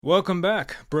Welcome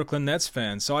back, Brooklyn Nets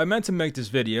fans. So I meant to make this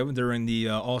video during the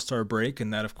All-Star break,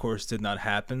 and that of course did not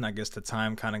happen. I guess the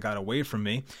time kind of got away from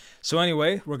me. So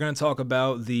anyway, we're going to talk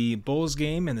about the Bulls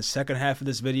game in the second half of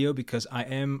this video because I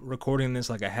am recording this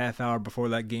like a half hour before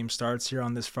that game starts here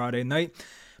on this Friday night.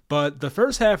 But the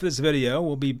first half of this video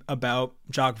will be about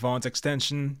Jacque Vaughn's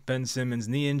extension, Ben Simmons'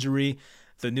 knee injury,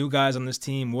 the new guys on this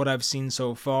team, what I've seen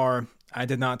so far. I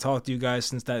did not talk to you guys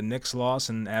since that Knicks loss,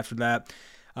 and after that,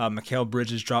 Mikal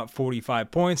Bridges dropped 45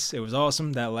 points. It was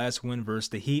awesome, that last win versus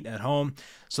the Heat at home.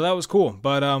 So that was cool.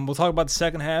 But we'll talk about the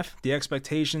second half, the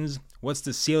expectations, what's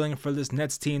the ceiling for this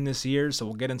Nets team this year. So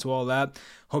we'll get into all that.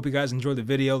 Hope you guys enjoyed the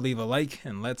video. Leave a like,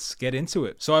 and let's get into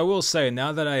it. So I will say,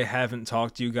 now that I haven't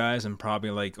talked to you guys in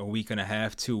probably like a week and a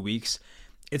half, 2 weeks,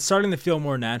 it's starting to feel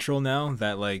more natural now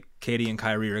that like KD and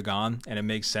Kyrie are gone, and it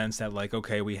makes sense that like,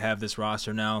 okay, we have this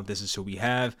roster now. This is who we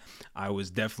have. I was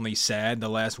definitely sad the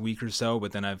last week or so,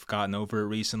 but then I've gotten over it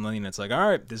recently, and it's like, all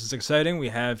right, this is exciting. We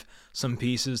have some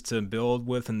pieces to build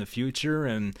with in the future,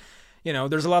 and you know,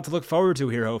 there's a lot to look forward to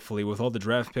here, hopefully, with all the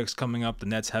draft picks coming up. The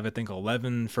Nets have, I think,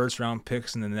 11 first-round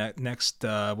picks in the next,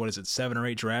 7 or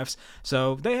 8 drafts.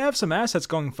 So they have some assets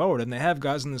going forward, and they have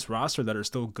guys on this roster that are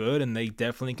still good, and they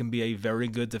definitely can be a very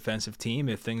good defensive team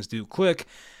if things do click.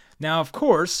 Now, of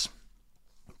course,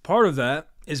 part of that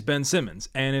is Ben Simmons,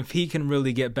 and if he can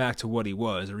really get back to what he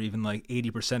was, or even like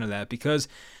 80% of that, because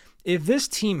if this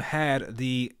team had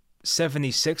the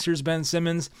 76ers Ben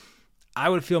Simmons, I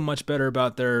would feel much better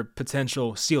about their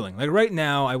potential ceiling. Like right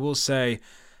now, I will say,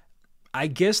 I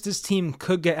guess this team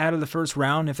could get out of the first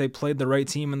round if they played the right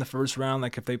team in the first round.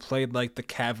 Like if they played like the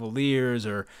Cavaliers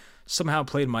or somehow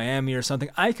played Miami or something,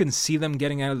 I can see them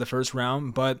getting out of the first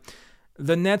round, but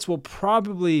the Nets will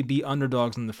probably be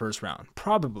underdogs in the first round.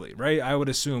 Probably, right? I would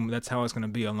assume that's how it's going to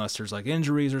be unless there's like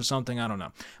injuries or something. I don't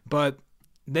know. But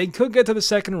they could get to the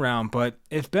second round, but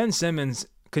if Ben Simmons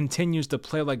continues to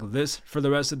play like this for the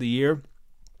rest of the year,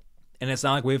 and it's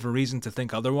not like we have a reason to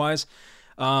think otherwise,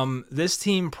 this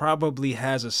team probably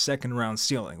has a second round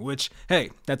ceiling, which, hey,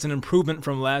 that's an improvement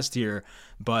from last year,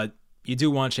 but you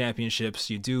do want championships,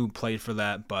 you do play for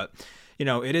that, but you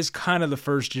know, it is kind of the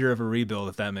first year of a rebuild,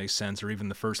 if that makes sense, or even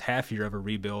the first half year of a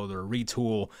rebuild or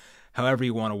retool, however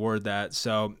you want to word that.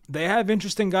 So they have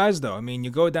interesting guys, though. I mean, you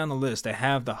go down the list, they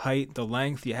have the height, the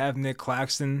length, you have Nick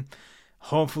Claxton.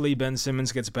 Hopefully Ben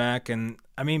Simmons gets back. And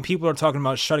I mean, people are talking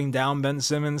about shutting down Ben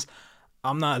Simmons.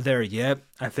 I'm not there yet.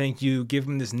 I think you give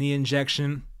him this knee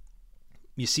injection,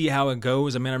 you see how it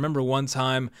goes. I mean, I remember one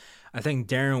time, I think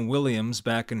Darren Williams,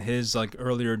 back in his like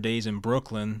earlier days in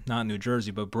Brooklyn, not New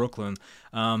Jersey, but Brooklyn,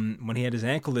 when he had his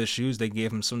ankle issues, they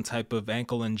gave him some type of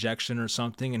ankle injection or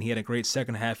something, and he had a great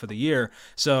second half of the year.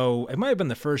 So it might have been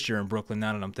the first year in Brooklyn,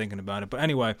 now that I'm thinking about it. But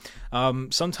anyway,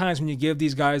 sometimes when you give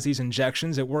these guys these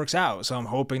injections, it works out. So I'm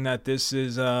hoping that this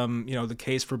is, the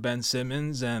case for Ben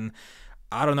Simmons, and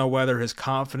I don't know whether his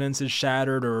confidence is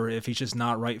shattered or if he's just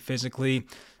not right physically.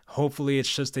 Hopefully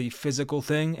it's just a physical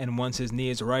thing, and once his knee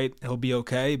is right, he'll be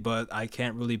okay, but I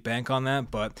can't really bank on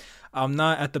that. But I'm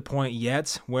not at the point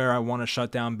yet where I want to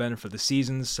shut down Ben for the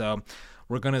season, so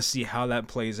we're going to see how that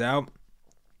plays out.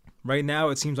 Right now,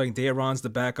 it seems like Daron's the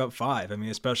backup 5. I mean,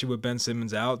 especially with Ben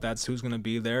Simmons out, that's who's going to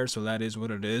be there, so that is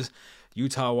what it is.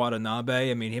 Yuta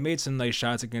Watanabe, I mean, he made some nice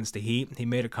shots against the Heat. He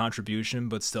made a contribution,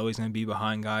 but still he's going to be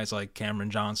behind guys like Cameron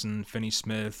Johnson, Finney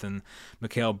Smith, and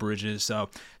Mikal Bridges. So,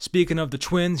 speaking of the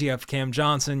Twins, you have Cam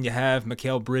Johnson, you have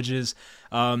Mikal Bridges.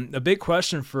 A big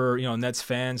question for, Nets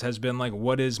fans has been like,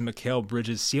 what is Mikal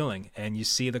Bridges' ceiling? And you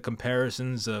see the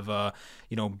comparisons of,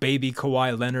 baby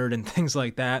Kawhi Leonard and things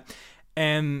like that.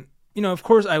 And of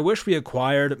course, I wish we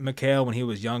acquired Mikal when he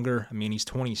was younger. I mean, he's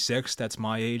 26. That's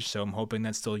my age, so I'm hoping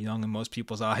that's still young in most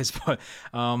people's eyes. But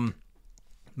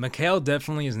Mikal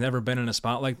definitely has never been in a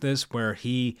spot like this where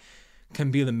he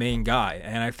can be the main guy.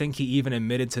 And I think he even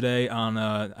admitted today on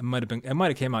it might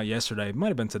have came out yesterday. It might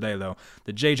have been today though.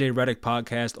 The JJ Redick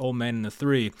podcast, Old Man in the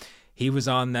Three. He was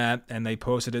on that, and they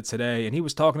posted it today, and he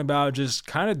was talking about just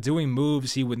kind of doing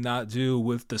moves he would not do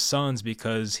with the Suns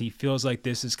because he feels like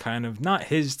this is kind of not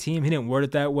his team. He didn't word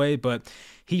it that way, but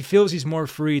he feels he's more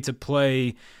free to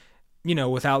play,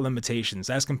 without limitations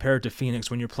as compared to Phoenix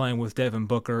when you're playing with Devin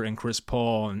Booker and Chris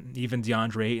Paul and even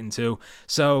DeAndre Ayton too.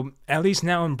 So at least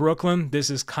now in Brooklyn, this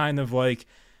is kind of like,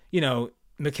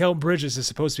 Mikal Bridges is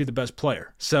supposed to be the best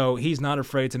player, so he's not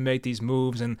afraid to make these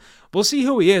moves, and we'll see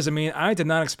who he is. I mean, I did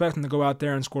not expect him to go out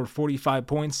there and score 45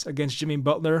 points against Jimmy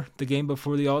Butler the game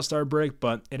before the All-Star break,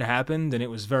 but it happened, and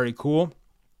it was very cool.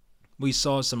 We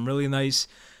saw some really nice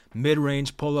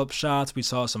mid-range pull-up shots. We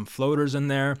saw some floaters in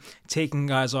there, taking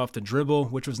guys off the dribble,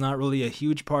 which was not really a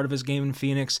huge part of his game in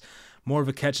Phoenix. more of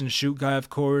a catch and shoot guy, of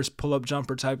course, pull up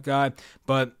jumper type guy,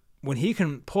 but when he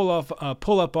can pull up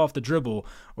off the dribble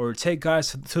or take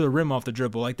guys to the rim off the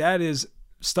dribble, like that is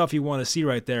stuff you want to see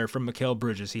right there from Mikal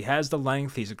Bridges. He has the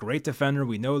length. He's a great defender.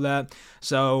 We know that.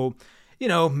 So,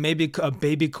 maybe a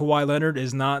baby Kawhi Leonard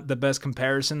is not the best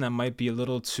comparison. That might be a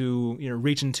little too,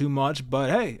 reaching too much. But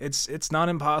hey, it's not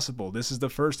impossible. This is the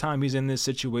first time he's in this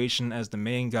situation as the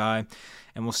main guy,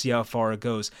 and we'll see how far it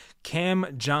goes. Cam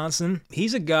Johnson,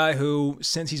 he's a guy who,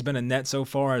 since he's been a net so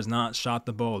far, has not shot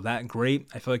the ball that great.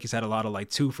 I feel like he's had a lot of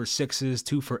 2 for 6s,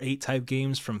 2 for 8 type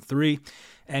games from 3,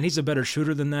 and he's a better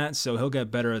shooter than that, so he'll get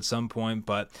better at some point.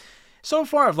 But so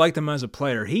far, I've liked him as a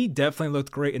player. He definitely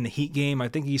looked great in the Heat game. I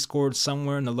think he scored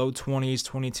somewhere in the low 20s,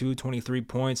 22, 23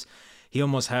 points. He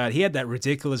had that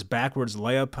ridiculous backwards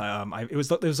layup. It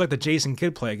was like the Jason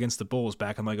Kidd play against the Bulls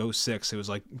back in 2006. It was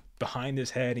behind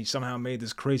his head. He somehow made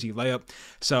this crazy layup.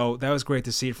 So that was great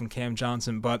to see from Cam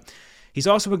Johnson. But he's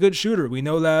also a good shooter. We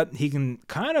know that he can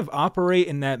kind of operate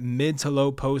in that mid to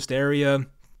low post area,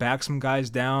 back some guys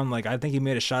down. I think he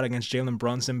made a shot against Jalen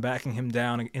Brunson, backing him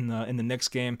down in the Knicks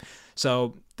game.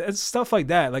 So that's stuff like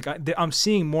that. I'm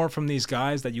seeing more from these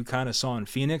guys that you kind of saw in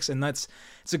Phoenix, and it's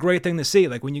a great thing to see.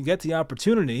 When you get the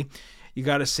opportunity, you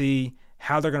got to see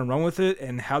how they're going to run with it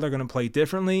and how they're going to play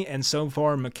differently. And so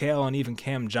far, Mikal and even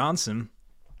Cam Johnson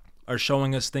are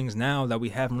showing us things now that we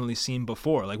haven't really seen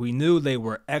before. We knew they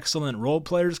were excellent role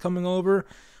players coming over,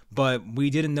 but we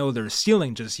didn't know their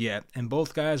ceiling just yet. And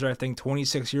both guys are, I think,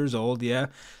 26 years old, yeah.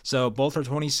 So both are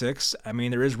 26. I mean,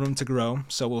 there is room to grow,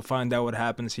 so we'll find out what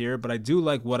happens here. But I do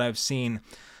like what I've seen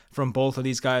from both of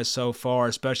these guys so far,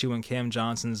 especially when Cam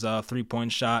Johnson's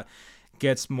three-point shot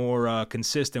gets more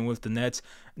consistent with the Nets.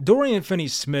 Dorian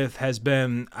Finney-Smith has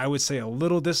been, I would say, a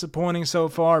little disappointing so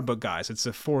far, but guys, it's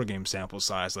a 4-game sample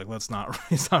size. Let's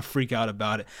not freak out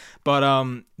about it. But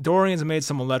Dorian's made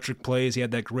some electric plays. He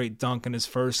had that great dunk in his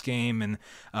first game, and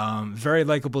very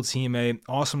likable teammate,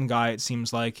 awesome guy. It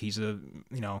seems like he's I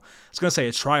was gonna say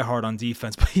a try-hard on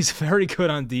defense, but he's very good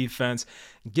on defense.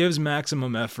 Gives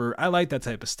maximum effort. I like that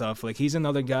type of stuff. He's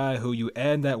another guy who you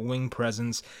add that wing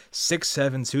presence,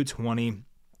 6'7", 220.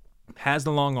 Has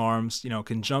the long arms,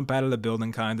 can jump out of the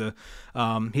building kind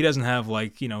of. He doesn't have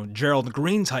Gerald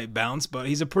Green type bounce, but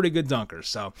he's a pretty good dunker.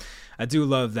 So I do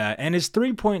love that. And his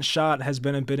 3-point shot has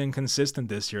been a bit inconsistent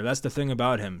this year. That's the thing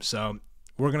about him. So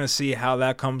we're going to see how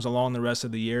that comes along the rest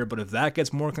of the year. But if that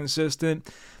gets more consistent,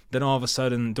 then all of a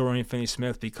sudden Dorian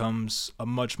Finney-Smith becomes a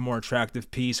much more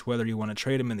attractive piece, whether you want to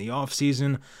trade him in the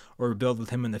offseason or build with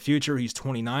him in the future. He's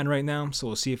 29 right now, so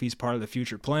we'll see if he's part of the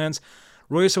future plans.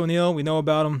 Royce O'Neal, we know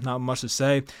about him, not much to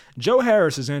say. Joe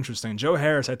Harris is interesting. Joe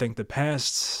Harris, I think the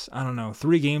past,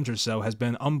 3 games or so has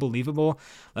been unbelievable.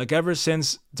 Ever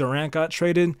since Durant got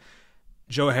traded,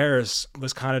 Joe Harris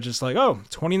was kind of just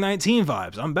 2019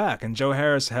 vibes. I'm back. And Joe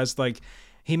Harris has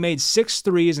he made 6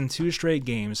 threes in 2 straight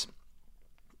games.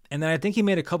 And then I think he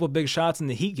made a couple big shots in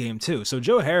the Heat game too. So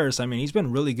Joe Harris, he's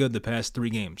been really good the past 3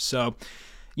 games. So,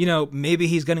 maybe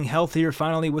he's getting healthier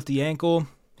finally with the ankle.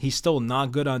 He's still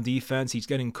not good on defense. He's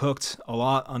getting cooked a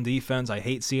lot on defense. I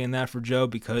hate seeing that for Joe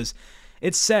because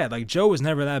it's sad. Joe was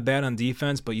never that bad on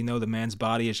defense, but the man's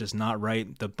body is just not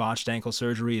right. The botched ankle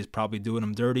surgery is probably doing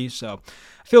him dirty. So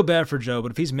I feel bad for Joe, but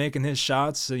if he's making his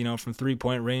shots, from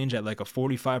 3-point range at a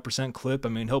 45% clip,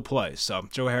 he'll play. So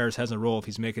Joe Harris has a role if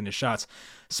he's making his shots.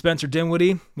 Spencer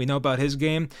Dinwiddie, we know about his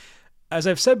game. As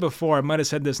I've said before, I might have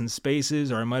said this in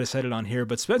Spaces or I might have said it on here,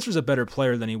 but Spencer's a better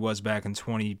player than he was back in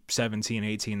 2017,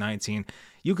 18, 19.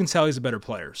 You can tell he's a better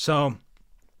player. So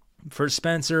for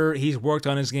Spencer, he's worked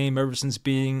on his game ever since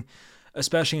being,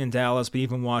 especially in Dallas, but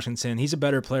even Washington. He's a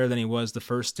better player than he was the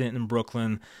first stint in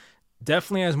Brooklyn.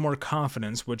 Definitely has more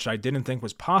confidence, which I didn't think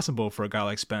was possible for a guy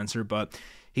like Spencer, but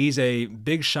he's a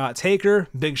big shot taker,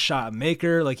 big shot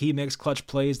maker. He makes clutch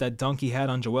plays. That dunk he had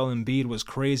on Joel Embiid was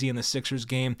crazy in the Sixers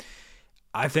game.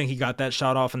 I think he got that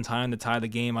shot off in time to tie the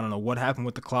game. I don't know what happened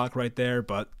with the clock right there,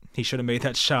 but he should have made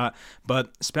that shot.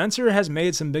 But Spencer has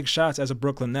made some big shots as a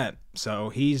Brooklyn Net, so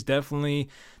he's definitely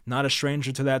not a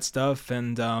stranger to that stuff.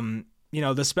 And,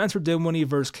 the Spencer Dinwiddie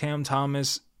versus Cam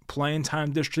Thomas playing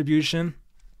time distribution,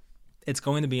 it's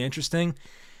going to be interesting.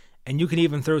 And you can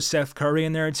even throw Seth Curry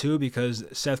in there too, because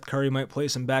Seth Curry might play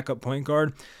some backup point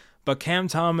guard. But Cam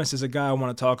Thomas is a guy I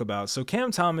want to talk about. So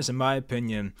Cam Thomas, in my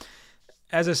opinion,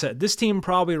 as I said, this team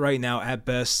probably right now, at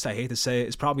best, I hate to say it,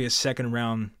 is probably a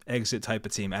second-round exit type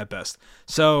of team at best.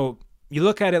 So you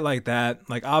look at it like that,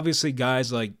 obviously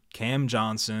guys like Cam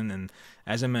Johnson and,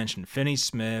 as I mentioned,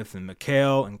 Finney-Smith and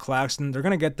Mikal and Claxton, they're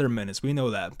going to get their minutes. We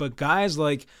know that. But guys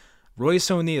like Royce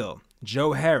O'Neal,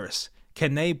 Joe Harris,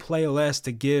 can they play less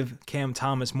to give Cam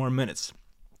Thomas more minutes?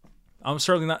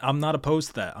 I'm not opposed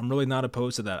to that. I'm really not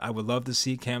opposed to that. I would love to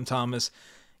see Cam Thomas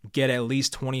get at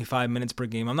least 25 minutes per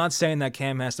game. I'm not saying that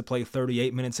Cam has to play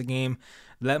 38 minutes a game.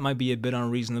 That might be a bit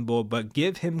unreasonable, but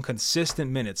give him consistent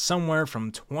minutes, somewhere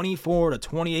from 24 to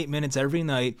 28 minutes every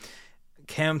night.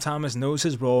 Cam Thomas knows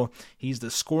his role. He's the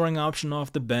scoring option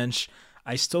off the bench.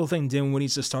 I still think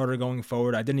Dinwiddie's the starter going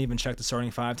forward. I didn't even check the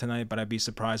starting five tonight, but I'd be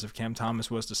surprised if Cam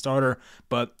Thomas was the starter.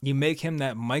 But you make him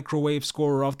that microwave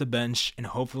scorer off the bench, and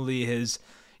hopefully his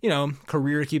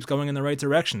career keeps going in the right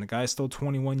direction. The guy's still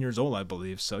 21 years old, I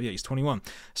believe. So, yeah, he's 21.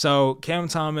 So, Cam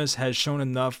Thomas has shown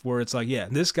enough where it's like, yeah,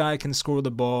 this guy can score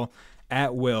the ball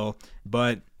at will,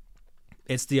 but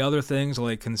it's the other things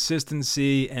like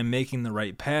consistency and making the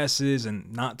right passes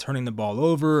and not turning the ball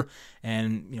over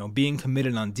and, being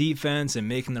committed on defense and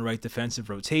making the right defensive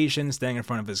rotation, staying in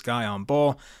front of his guy on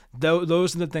ball.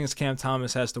 Those are the things Cam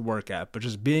Thomas has to work at. But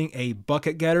just being a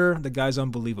bucket getter, the guy's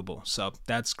unbelievable. So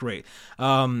that's great.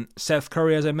 Seth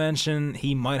Curry, as I mentioned,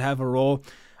 he might have a role.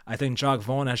 I think Jacque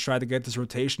Vaughn has tried to get this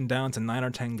rotation down to 9 or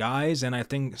 10 guys, and I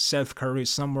think Seth Curry's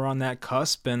somewhere on that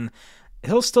cusp, and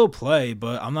he'll still play,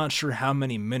 but I'm not sure how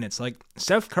many minutes. Like,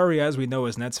 Seth Curry, as we know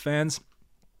as Nets fans,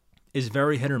 is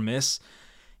very hit or miss.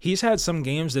 He's had some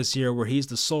games this year where he's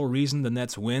the sole reason the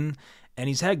Nets win, and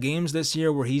he's had games this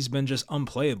year where he's been just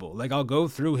unplayable. Like, I'll go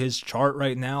through his chart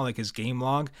right now, like his game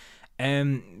log,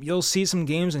 and you'll see some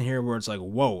games in here where it's like,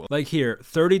 whoa. Like here,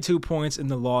 32 points in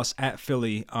the loss at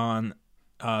Philly on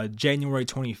January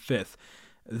 25th.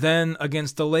 Then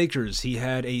against the Lakers, he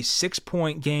had a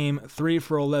 6-point game, 3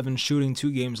 for 11 shooting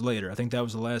 2 games later. I think that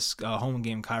was the last home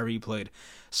game Kyrie played.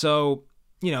 So,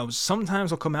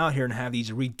 sometimes he'll come out here and have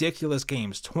these ridiculous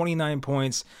games, 29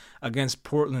 points against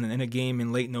Portland in a game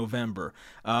in late November.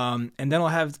 And then he'll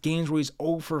have games where he's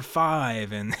 0 for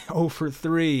 5 and 0 for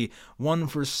 3, 1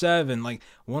 for 7, like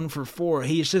 1 for 4.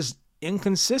 He's just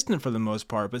inconsistent for the most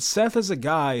part. But Seth is a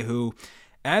guy who,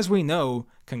 as we know,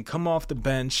 can come off the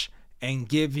bench and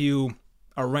give you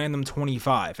a random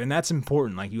 25. And that's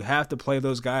important. Like, you have to play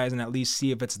those guys and at least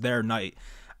see if it's their night.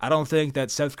 I don't think that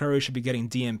Seth Curry should be getting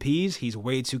DNPs. He's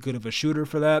way too good of a shooter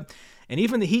for that. And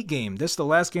even the Heat game, this is the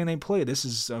last game they played. This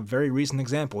is a very recent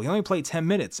example. He only played 10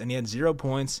 minutes and he had 0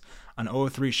 points on 0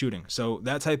 of 3 shooting. So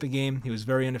that type of game, he was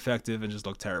very ineffective and just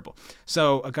looked terrible.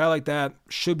 So a guy like that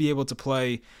should be able to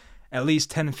play at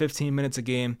least 10, 15 minutes a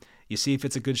game. You see if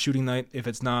it's a good shooting night. If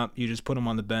it's not, you just put him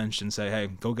on the bench and say, hey,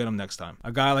 go get him next time.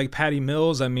 A guy like Patty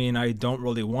Mills, I don't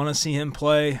really want to see him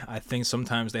play. I think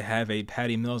sometimes they have a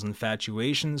Patty Mills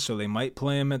infatuation, so they might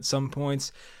play him at some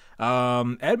points.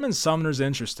 Edmund Sumner's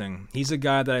interesting. He's a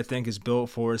guy that I think is built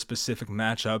for specific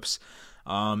matchups.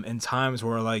 In times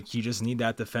where you just need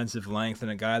that defensive length and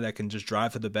a guy that can just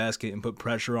drive to the basket and put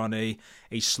pressure on a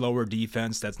slower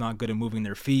defense that's not good at moving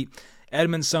their feet.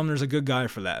 Edmund Sumner's a good guy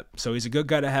for that. So he's a good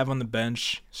guy to have on the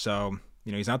bench. So,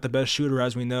 he's not the best shooter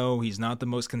as we know. He's not the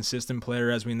most consistent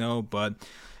player as we know. But,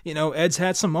 Ed's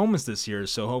had some moments this year.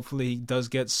 So hopefully he does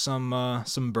get some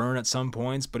burn at some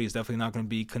points. But he's definitely not going to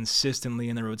be consistently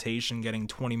in the rotation getting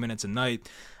 20 minutes a night.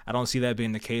 I don't see that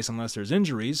being the case unless there's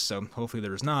injuries. So hopefully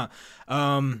there's not.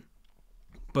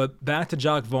 But back to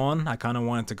Jacque Vaughn. I kind of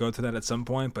wanted to go to that at some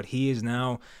point. But he is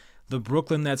now the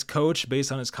Brooklyn Nets coach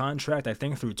based on his contract, I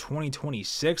think through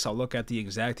 2026. I'll look at the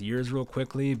exact years real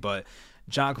quickly, but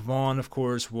Jacque Vaughn, of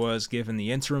course, was given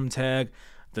the interim tag.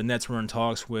 The Nets were in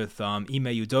talks with Ime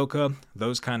Udoka.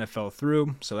 Those kind of fell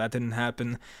through, so that didn't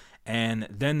happen. And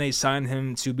then they signed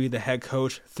him to be the head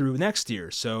coach through next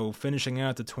year, so finishing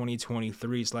out the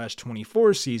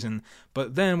 2023/24 season.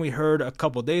 But then we heard a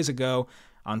couple days ago,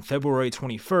 on February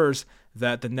 21st,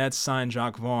 that the Nets signed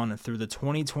Jacque Vaughn through the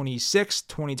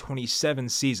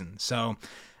 2026-2027 season. So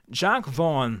Jacque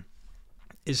Vaughn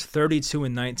is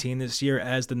 32-19 this year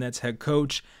as the Nets head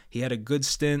coach. He had a good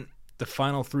stint the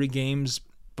final 3 games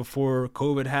before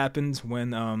COVID happened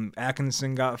when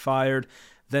Atkinson got fired,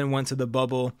 then went to the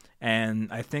bubble,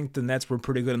 and I think the Nets were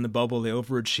pretty good in the bubble. They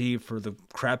overachieved for the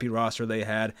crappy roster they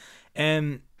had.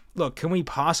 And look, can we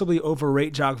possibly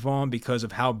overrate Jacque Vaughn because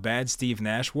of how bad Steve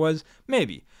Nash was?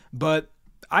 Maybe. But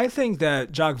I think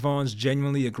that Jacque Vaughn's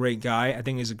genuinely a great guy. I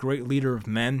think he's a great leader of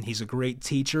men. He's a great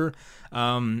teacher,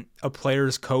 a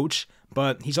player's coach,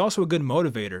 but he's also a good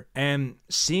motivator. And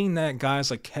seeing that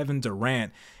guys like Kevin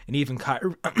Durant and even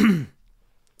Kyrie...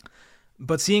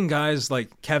 But seeing guys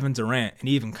like Kevin Durant and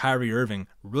even Kyrie Irving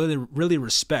really, really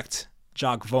respect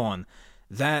Jacque Vaughn,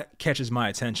 that catches my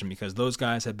attention because those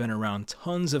guys have been around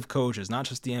tons of coaches, not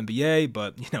just the NBA,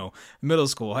 but, middle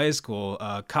school, high school,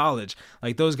 college.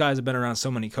 Like, those guys have been around so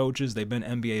many coaches. They've been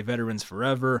NBA veterans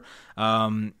forever.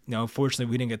 Fortunately,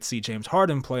 we didn't get to see James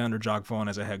Harden play under Jacque Vaughn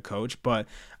as a head coach, but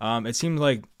it seemed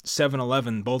like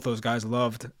 7-Eleven, both those guys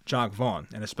loved Jacque Vaughn,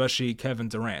 and especially Kevin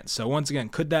Durant. So once again,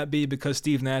 could that be because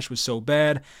Steve Nash was so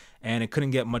bad and it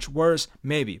couldn't get much worse?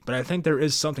 Maybe, but I think there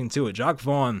is something to it. Jacque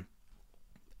Vaughn,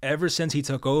 ever since he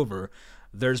took over,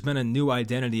 there's been a new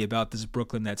identity about this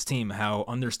Brooklyn Nets team, how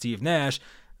under Steve Nash,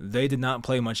 they did not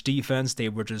play much defense. They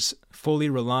were just fully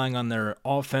relying on their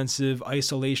offensive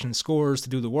isolation scores to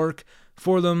do the work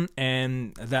for them,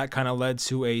 and that kind of led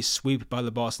to a sweep by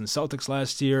the Boston Celtics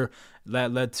last year.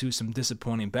 That led to some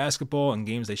disappointing basketball and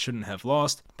games they shouldn't have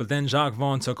lost. But then Jacque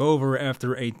Vaughn took over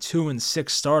after a 2-6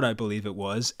 start, I believe it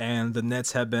was, and the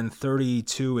Nets have been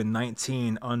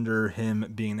 32-19 under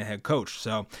him being the head coach.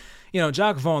 So,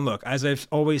 Jacque Vaughn, look, as I've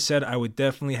always said, I would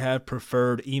definitely have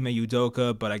preferred Ime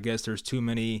Udoka, but I guess there's too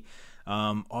many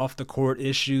off the court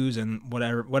issues and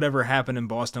whatever happened in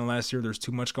Boston last year. There's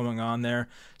too much going on there.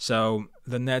 So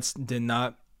the Nets did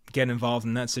not get involved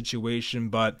in that situation,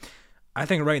 but I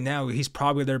think right now he's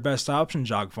probably their best option,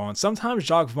 Jacque Vaughn. Sometimes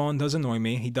Jacque Vaughn does annoy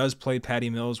me. He does play Patty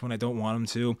Mills when I don't want him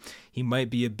to. He might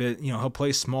be a bit, he'll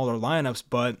play smaller lineups,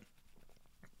 but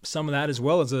some of that as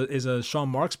well is a Sean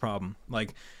Marks problem.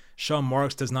 Like, Sean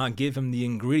Marks does not give him the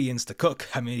ingredients to cook.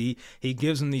 I mean, he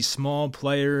gives him these small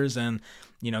players, and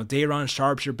Day'Ron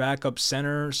Sharpe's your backup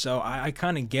center, so I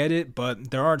kind of get it,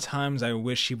 but there are times I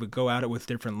wish he would go at it with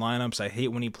different lineups. I hate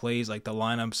when he plays like the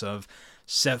lineups of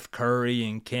Seth Curry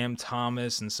and Cam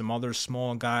Thomas and some other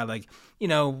small guy. Like,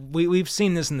 we've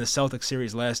seen this in the Celtics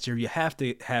series last year. You have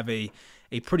to have a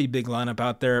pretty big lineup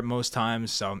out there at most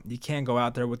times, so you can't go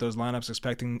out there with those lineups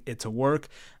expecting it to work.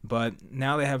 But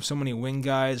now they have so many wing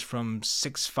guys from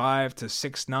 6'5 to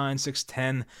 6'9,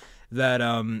 6'10 that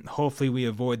hopefully we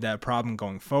avoid that problem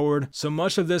going forward. So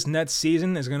much of this Nets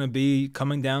season is going to be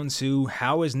coming down to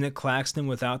how is Nick Claxton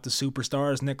without the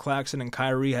superstars. Nick Claxton and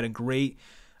Kyrie had a great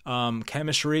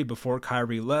chemistry before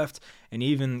Kyrie left, and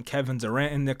even Kevin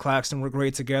Durant and Nick Claxton were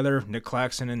great together. Nick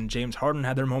Claxton and James Harden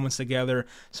had their moments together.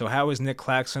 So how is Nick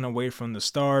Claxton away from the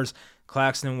stars?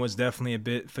 Claxton was definitely a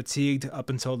bit fatigued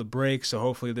up until the break, so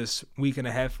hopefully this week and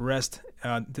a half rest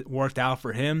worked out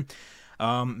for him.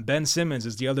 Ben Simmons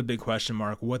is the other big question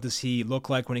mark. What does he look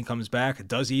like when he comes back?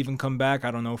 Does he even come back?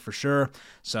 I don't know for sure.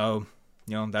 So,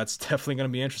 that's definitely going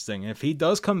to be interesting. If he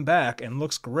does come back and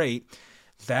looks great,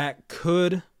 that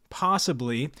could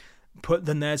possibly put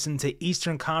the Nets into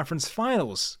Eastern Conference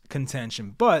Finals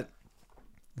contention. But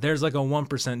there's like a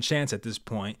 1% chance at this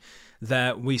point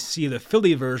that we see the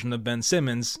Philly version of Ben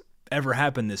Simmons ever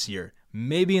happen this year.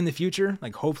 Maybe in the future,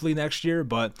 like hopefully next year,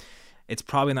 but it's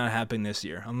probably not happening this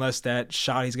year unless that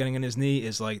shot he's getting in his knee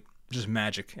is like just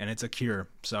magic and it's a cure.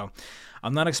 So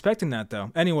I'm not expecting that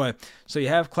though. Anyway, so you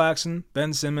have Claxton,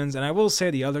 Ben Simmons, and I will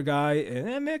say the other guy,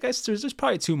 and I guess there's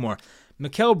probably two more.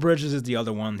 Mikal Bridges is the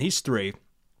other one. He's 3.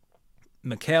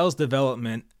 Mikal's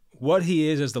development, what he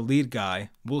is as the lead guy,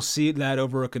 we'll see that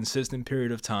over a consistent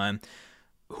period of time.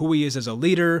 Who he is as a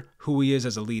leader, who he is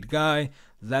as a lead guy,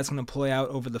 that's going to play out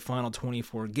over the final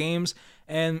 24 games.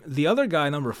 And the other guy,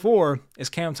 number 4, is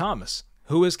Cam Thomas.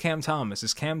 Who is Cam Thomas?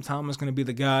 Is Cam Thomas going to be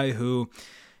the guy who,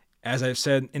 as I've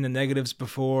said in the negatives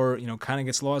before, kind of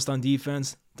gets lost on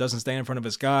defense, doesn't stay in front of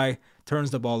his guy,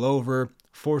 turns the ball over,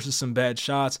 forces some bad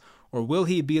shots? Or will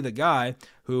he be the guy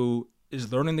who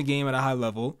is learning the game at a high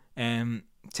level and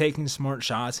taking smart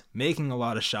shots, making a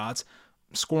lot of shots,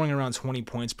 scoring around 20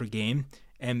 points per game,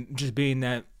 and just being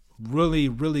that really,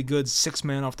 really good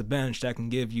 6-man off the bench that can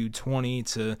give you 20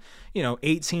 to,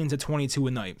 18 to 22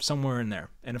 a night, somewhere in there.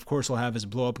 And of course, he'll have his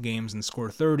blow-up games and score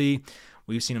 30.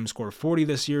 We've seen him score 40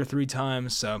 this year 3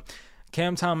 times. So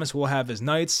Cam Thomas will have his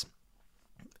nights.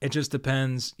 It just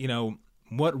depends,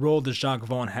 what role does Jacque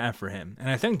Vaughn have for him? And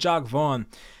I think Jacque Vaughn,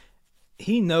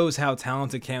 he knows how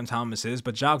talented Cam Thomas is,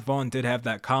 but Jacque Vaughn did have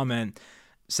that comment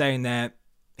saying that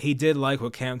he did like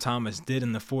what Cam Thomas did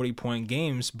in the 40-point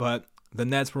games, but the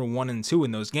Nets were 1-2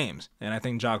 in those games. And I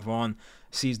think Jacque Vaughn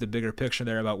sees the bigger picture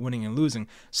there about winning and losing.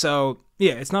 So,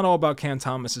 yeah, it's not all about Cam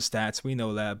Thomas's stats. We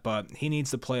know that, but he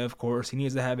needs to play, of course. He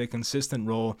needs to have a consistent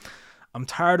role. I'm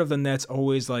tired of the Nets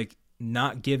always,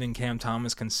 not giving Cam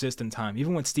Thomas consistent time.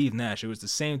 Even with Steve Nash, it was the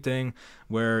same thing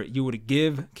where you would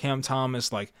give Cam Thomas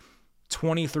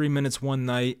 23 minutes one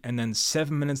night and then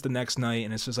 7 minutes the next night,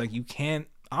 and it's just you can't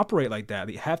operate like that.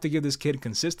 You have to give this kid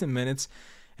consistent minutes,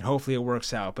 and hopefully it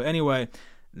works out. But anyway,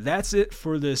 that's it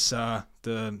for this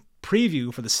the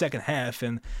preview for the second half,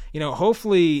 and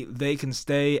hopefully they can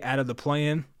stay out of the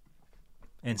play-in.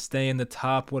 and stay in the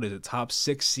top, top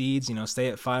 6 seeds, stay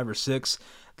at 5 or 6.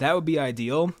 That would be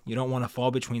ideal. You don't want to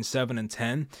fall between 7 and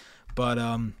 10. But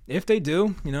if they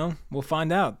do, we'll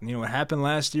find out. What happened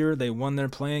last year, they won their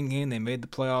playing game, they made the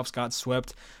playoffs, got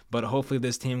swept, but hopefully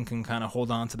this team can kind of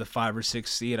hold on to the 5 or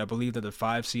 6 seed. I believe they're the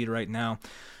 5 seed right now.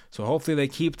 So hopefully they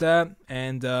keep that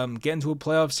and get into a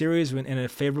playoff series in a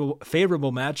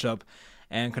favorable matchup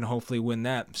and can hopefully win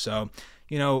that. So,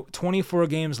 24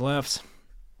 games left.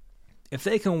 If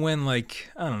they can win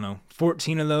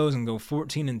 14 of those and go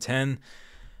 14-10,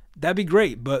 that'd be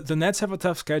great. But the Nets have a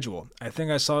tough schedule. I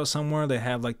think I saw somewhere they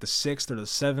have the 6th or the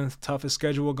 7th toughest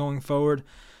schedule going forward.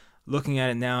 Looking at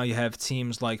it now, you have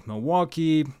teams like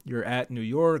Milwaukee, you're at New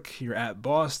York, you're at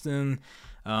Boston,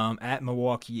 at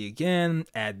Milwaukee again,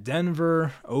 at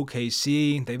Denver,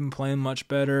 OKC, they've been playing much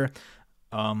better.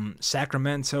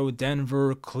 Sacramento,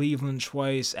 Denver, Cleveland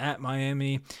twice, at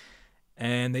Miami.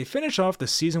 And they finish off the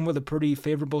season with a pretty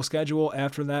favorable schedule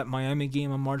after that Miami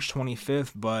game on March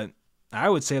 25th, but I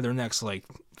would say their next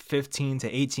 15 to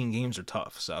 18 games are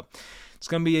tough. So it's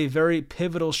going to be a very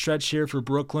pivotal stretch here for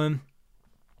Brooklyn.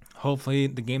 Hopefully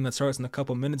the game that starts in a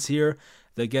couple minutes here,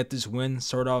 they get this win,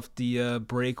 start off the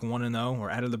break 1-0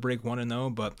 or out of the break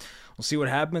 1-0, but we'll see what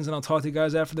happens, and I'll talk to you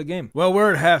guys after the game. Well,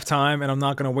 we're at halftime, and I'm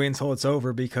not going to wait until it's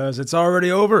over because it's already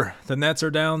over. The Nets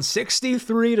are down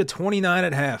 63-29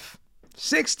 at half.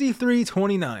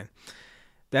 63-29.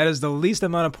 That is the least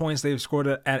amount of points they've scored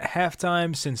at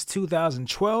halftime since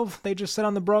 2012, they just said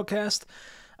on the broadcast.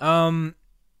 18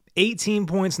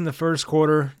 points in the first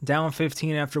quarter, down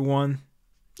 15 after one.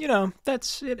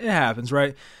 That's it. It happens,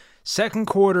 right? Second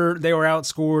quarter, they were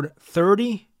outscored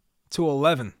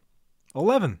 30-11.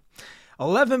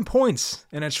 11 points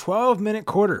in a 12-minute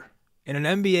quarter in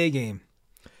an NBA game.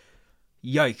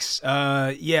 Yikes.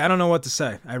 I don't know what to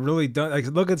say. I really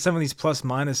don't. Look at some of these plus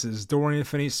minuses. Dorian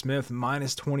Finney-Smith,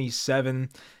 -27.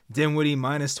 Dinwiddie,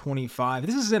 -25.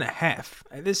 This is in a half.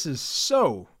 This is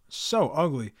so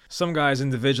ugly. Some guys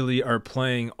individually are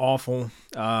playing awful.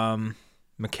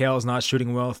 Mikhail's not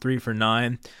shooting well, 3 for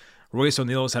 9. Royce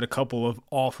O'Neal's had a couple of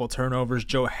awful turnovers.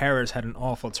 Joe Harris had an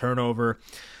awful turnover.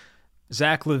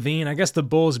 Zach LaVine, I guess the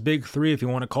Bulls' big three, if you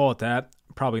want to call it that.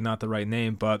 Probably not the right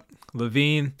name, but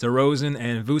LaVine, DeRozan,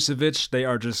 and Vucevic, they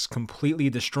are just completely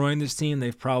destroying this team.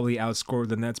 They've probably outscored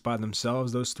the Nets by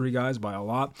themselves, those three guys, by a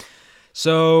lot.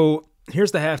 So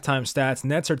here's the halftime stats.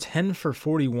 Nets are 10 for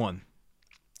 41.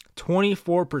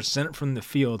 24% from the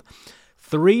field.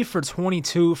 3 for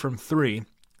 22 from 3.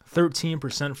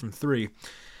 13% from 3.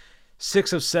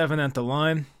 6 of 7 at the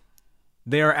line.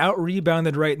 They are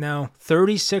out-rebounded right now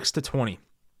 36-20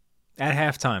 at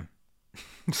halftime.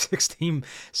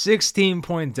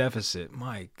 16-point deficit.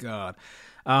 My God.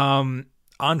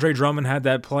 Andre Drummond had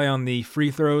that play on the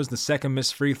free throws, the second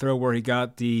missed free throw where he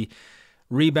got the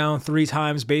rebound 3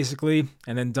 times basically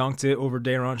and then dunked it over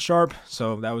Daron Sharp.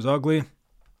 So that was ugly.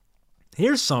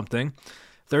 Here's something.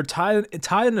 They're tied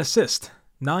in assist,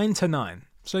 9-9.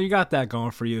 So you got that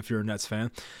going for you if you're a Nets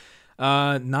fan.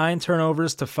 9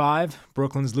 turnovers to 5.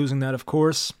 Brooklyn's losing that, of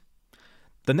course.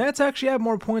 The Nets actually have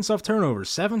more points off turnovers,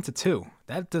 7-2.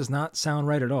 That does not sound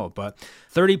right at all, but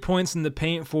 30 points in the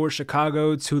paint for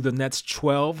Chicago to the Nets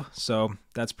 12, so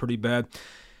that's pretty bad.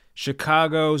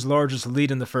 Chicago's largest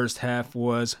lead in the first half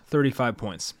was 35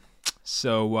 points.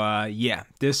 So,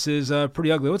 this is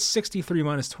pretty ugly. What's 63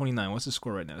 minus 29? What's the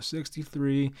score right now?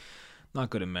 63, not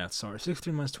good at math, sorry.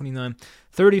 63 minus 29,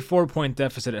 34-point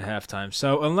deficit at halftime.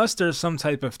 So, unless there's some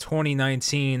type of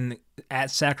 2019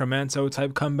 at Sacramento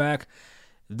type comeback,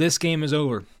 this game is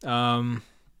over. I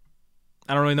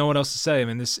don't really know what else to say. I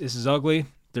mean, this is ugly.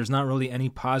 There's not really any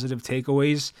positive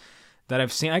takeaways that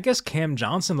I've seen. I guess Cam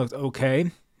Johnson looked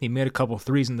okay. He made a couple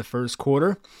threes in the first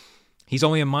quarter. He's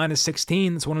only a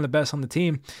 -16. That's one of the best on the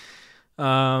team.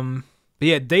 But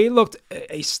yeah, they looked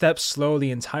a step slow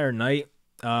the entire night.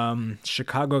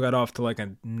 Chicago got off to like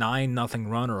a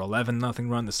 9-0 run or 11-0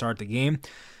 run to start the game.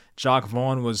 Jacque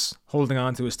Vaughn was holding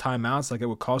on to his timeouts like it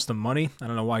would cost him money. I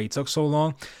don't know why he took so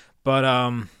long. But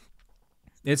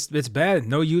it's bad.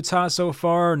 No Utah so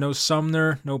far. No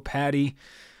Sumner. No Patty.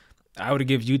 I would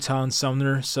give Utah and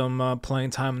Sumner some playing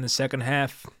time in the second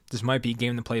half. This might be a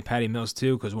game to play Patty Mills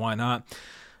too, because why not?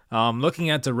 Looking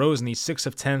at DeRozan, he's 6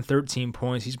 of 10, 13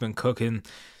 points. He's been cooking.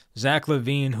 Zach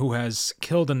LaVine, who has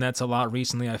killed the Nets a lot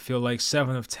recently, I feel like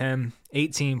 7 of 10,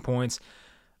 18 points.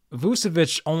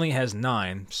 Vucevic only has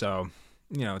 9, so,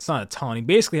 it's not a ton. He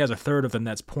basically has a third of the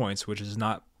Nets' points, which is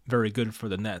not very good for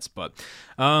the Nets. But,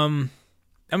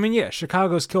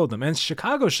 Chicago's killed them. And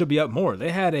Chicago should be up more.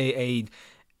 They had a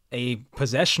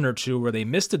possession or two where they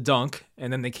missed a dunk,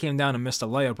 and then they came down and missed a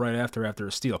layup right after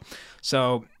a steal.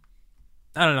 So,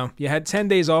 I don't know. You had 10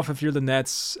 days off if you're the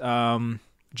Nets.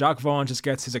 Jacque Vaughn just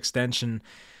gets his extension,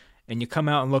 and you come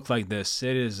out and look like this.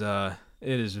 It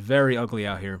is very ugly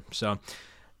out here. So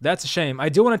that's a shame. I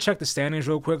do want to check the standings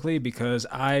real quickly because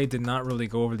I did not really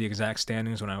go over the exact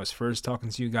standings when I was first talking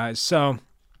to you guys. So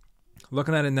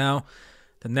looking at it now,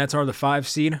 the Nets are the 5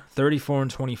 seed,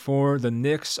 34-24. The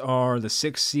Knicks are the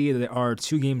 6 seed. They are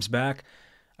 2 games back.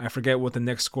 I forget what the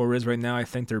Knicks score is right now. I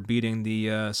think they're beating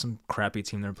the some crappy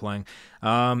team they're playing.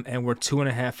 And we're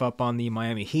 2.5 up on the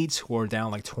Miami Heat, who are down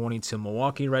like 20 to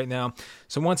Milwaukee right now.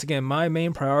 So once again, my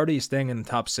main priority is staying in the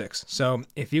top 6. So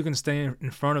if you can stay in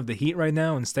front of the Heat right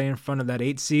now and stay in front of that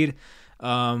 8 seed,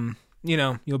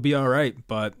 you'll be all right.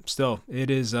 But still,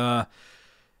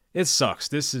 it sucks.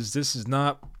 This is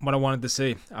not what I wanted to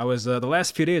see. I was the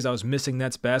last few days I was missing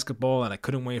Nets basketball, and I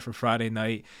couldn't wait for Friday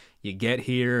night. You get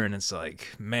here, and it's like,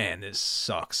 man, this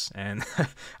sucks. And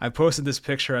I posted this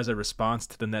picture as a response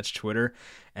to the Nets Twitter,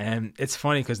 and it's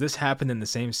funny because this happened in the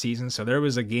same season. So there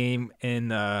was a game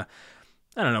in, I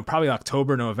don't know, probably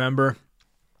October, November,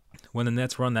 when the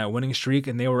Nets were on that winning streak,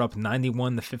 and they were up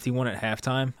 91-51 at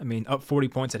halftime. I mean, up 40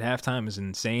 points at halftime is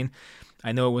insane.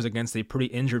 I know it was against a pretty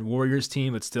injured Warriors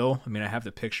team, but still, I mean, I have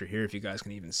the picture here if you guys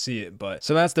can even see it. But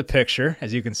so that's the picture,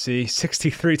 as you can see,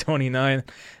 63-29,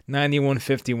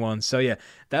 91-51. So yeah,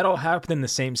 that all happened in the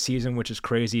same season, which is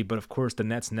crazy. But of course, the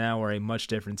Nets now are a much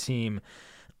different team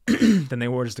than they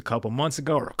were just a couple months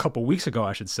ago, or a couple weeks ago,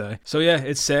 I should say. So yeah,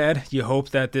 it's sad. You hope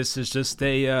that this is just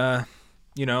a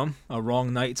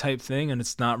wrong night type thing, and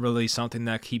it's not really something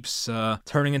that keeps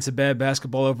turning into bad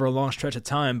basketball over a long stretch of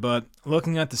time. But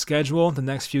looking at the schedule, the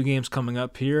next few games coming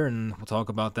up here, and we'll talk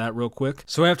about that real quick.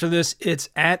 So after this, it's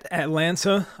at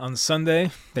Atlanta on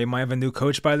Sunday. They might have a new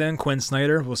coach by then, Quinn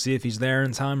Snyder. We'll see if he's there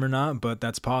in time or not, but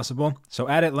that's possible. So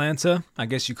at Atlanta, I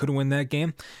guess you could win that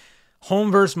game.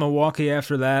 Home versus Milwaukee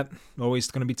after that.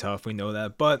 Always going to be tough, we know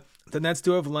that. But the Nets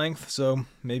do have length, so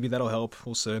maybe that'll help.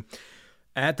 We'll see.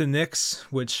 At the Knicks,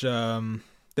 which the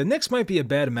Knicks might be a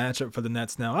bad matchup for the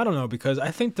Nets now. I don't know, because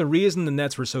I think the reason the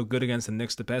Nets were so good against the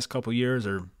Knicks the past couple years,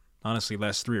 or honestly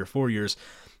last 3 or 4 years,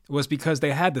 was because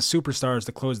they had the superstars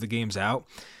to close the games out,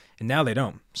 and now they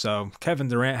don't. So Kevin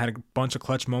Durant had a bunch of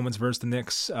clutch moments versus the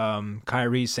Knicks.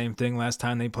 Kyrie, same thing last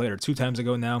time they played, or 2 times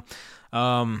ago now.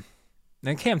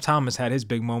 And Cam Thomas had his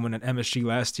big moment at MSG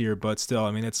last year, but still,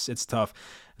 I mean, it's tough.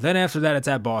 Then after that, it's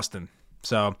at Boston.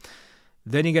 So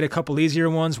then you get a couple easier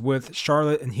ones with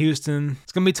Charlotte and Houston.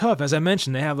 It's going to be tough. As I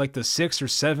mentioned, they have like the 6th or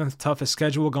 7th toughest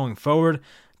schedule going forward.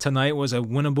 Tonight was a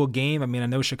winnable game. I mean, I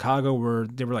know Chicago were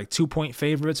like 2-point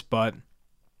favorites, but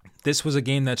this was a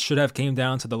game that should have came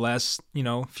down to the last,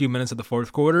 few minutes of the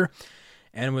 4th quarter,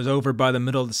 and was over by the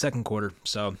middle of the 2nd quarter.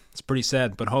 So it's pretty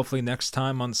sad. But hopefully next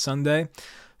time on Sunday,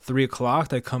 3 o'clock,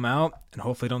 they come out, and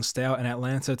hopefully don't stay out in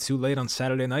Atlanta too late on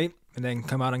Saturday night, and then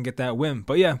come out and get that win.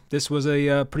 But yeah, this was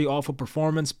a pretty awful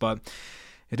performance, but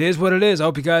it is what it is. I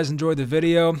hope you guys enjoyed the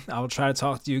video. I'll try to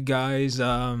talk to you guys,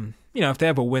 if they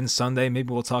have a win Sunday,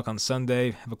 maybe we'll talk on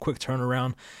Sunday, have a quick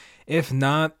turnaround. If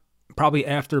not, probably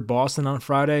after Boston on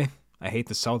Friday. I hate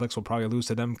the Celtics will probably lose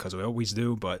to them because we always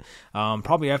do, but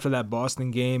probably after that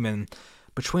Boston game, and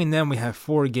between them we have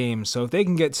 4 games. So if they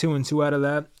can get 2-2 out of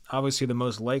that, obviously the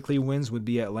most likely wins would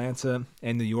be Atlanta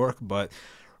and New York, but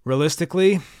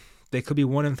realistically, they could be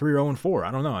 1-3 or 0-4.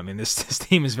 I don't know. I mean, this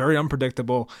team is very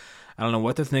unpredictable. I don't know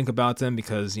what to think about them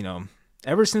because,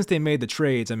 ever since they made the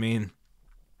trades, I mean,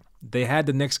 they had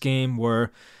the Knicks game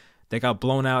where they got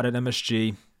blown out at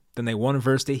MSG. Then they won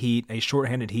versus the Heat, a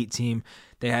shorthanded Heat team.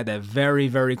 They had that very,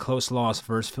 very close loss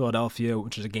versus Philadelphia,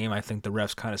 which is a game I think the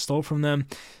refs kind of stole from them.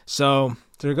 So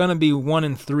they're going to be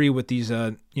 1-3 with these,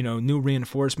 new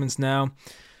reinforcements now.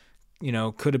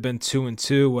 Could have been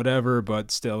 2-2, whatever,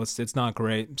 but still, it's not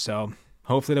great. So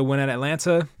hopefully they'll win at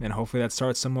Atlanta, and hopefully that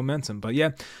starts some momentum. But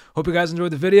yeah, hope you guys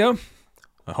enjoyed the video.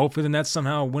 Hopefully the Nets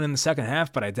somehow win in the second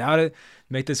half, but I doubt it.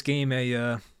 Make this game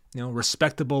a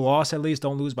respectable loss at least.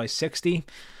 Don't lose by 60.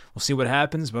 We'll see what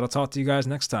happens, but I'll talk to you guys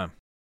next time.